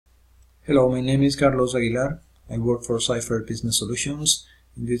Hello, my name is Carlos Aguilar. I work for Cipher Business Solutions.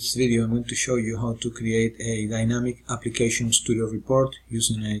 In this video, I'm going to show you how to create a dynamic application studio report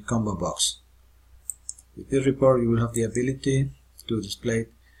using a combo box. With this report, you will have the ability to display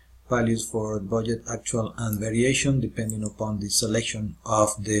values for budget, actual, and variation depending upon the selection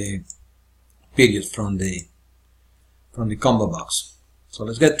of the period from the combo box. So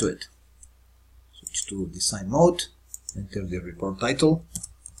let's get to it. Switch to design mode, enter the report title.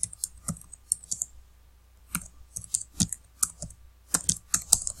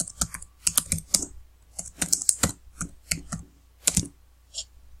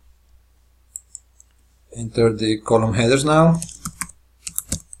 Enter the column headers now.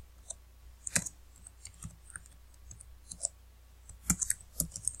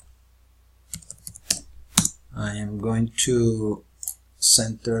 I am going to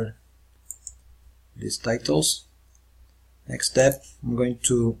center these titles. Next step, I'm going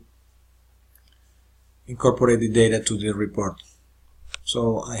to incorporate the data to the report.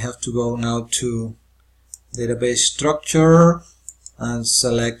 So I have to go now to database structure and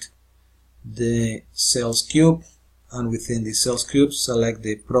select the sales cube, and within the sales cube select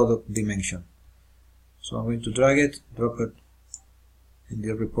the product dimension. So I'm going to drag it, drop it in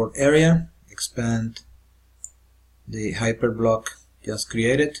the report area, expand the hyperblock just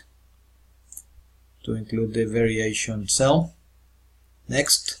created to include the variation cell.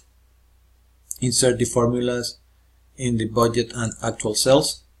 Next, insert the formulas in the budget and actual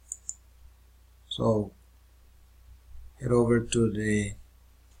cells. So head over to the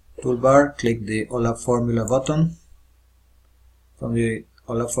toolbar, click the OLAP formula button. From the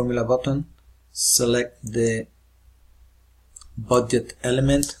OLAP formula button, select the budget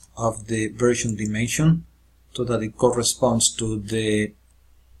element of the version dimension so that it corresponds to the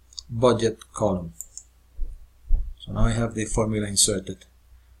budget column. So now I have the formula inserted.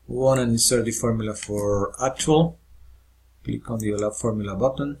 We want to insert the formula for actual. Click on the OLAP formula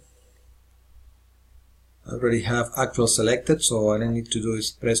button. I already have actual selected, so all I need to do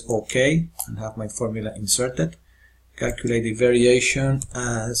is press OK and have my formula inserted. Calculate the variation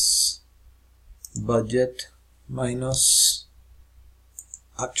as budget minus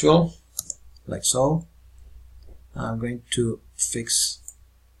actual, like so. I'm going to fix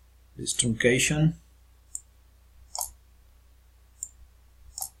this truncation.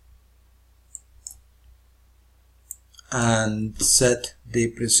 And set the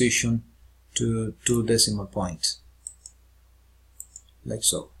precision to 2 decimal points, like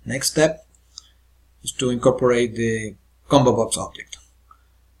so. Next step is to incorporate the combo box object.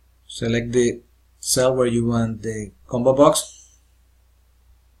 Select the cell where you want the combo box.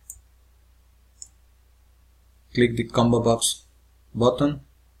 Click the combo box button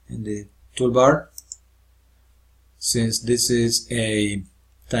in the toolbar. Since this is a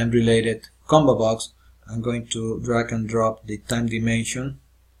time related combo box, I'm going to drag and drop the time dimension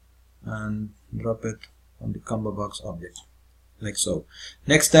and drop it on the combo box object, like so.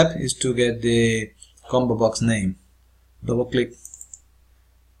 Next step is to get the combo box name. Double click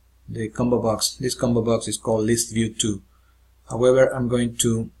the combo box. This combo box is called list view 2. However, I'm going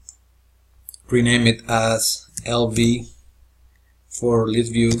to rename it as LV for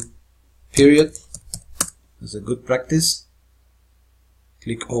list view period. That's a good practice.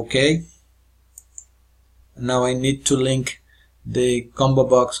 Click OK. And now I need to link the combo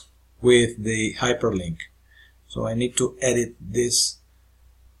box with the hyperlink. So I need to edit this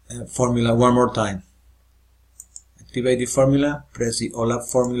formula one more time. Activate the formula, press the OLAP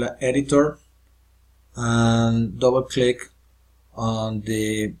formula editor, and double click on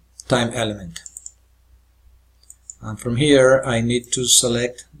the time element. And from here I need to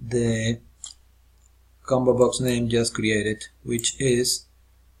select the combo box name just created, which is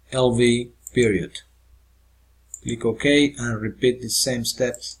LV period. Click OK and repeat the same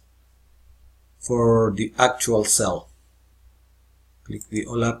steps for the actual cell. Click the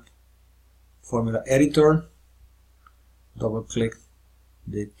OLAP formula editor, double click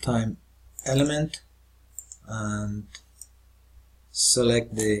the time element and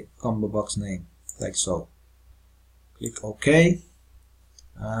select the combo box name, like so. Click OK,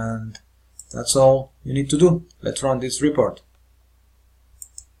 and that's all you need to do. Let's run this report.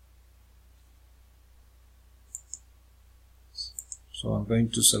 So I'm going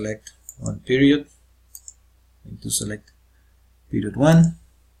to select one period. I'm going to select period 1.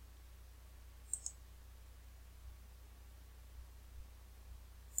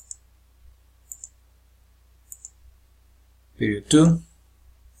 Period 2.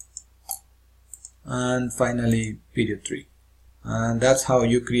 And finally period 3. And that's how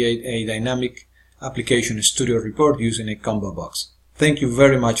you create a dynamic application studio report using a combo box. Thank you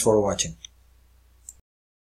very much for watching.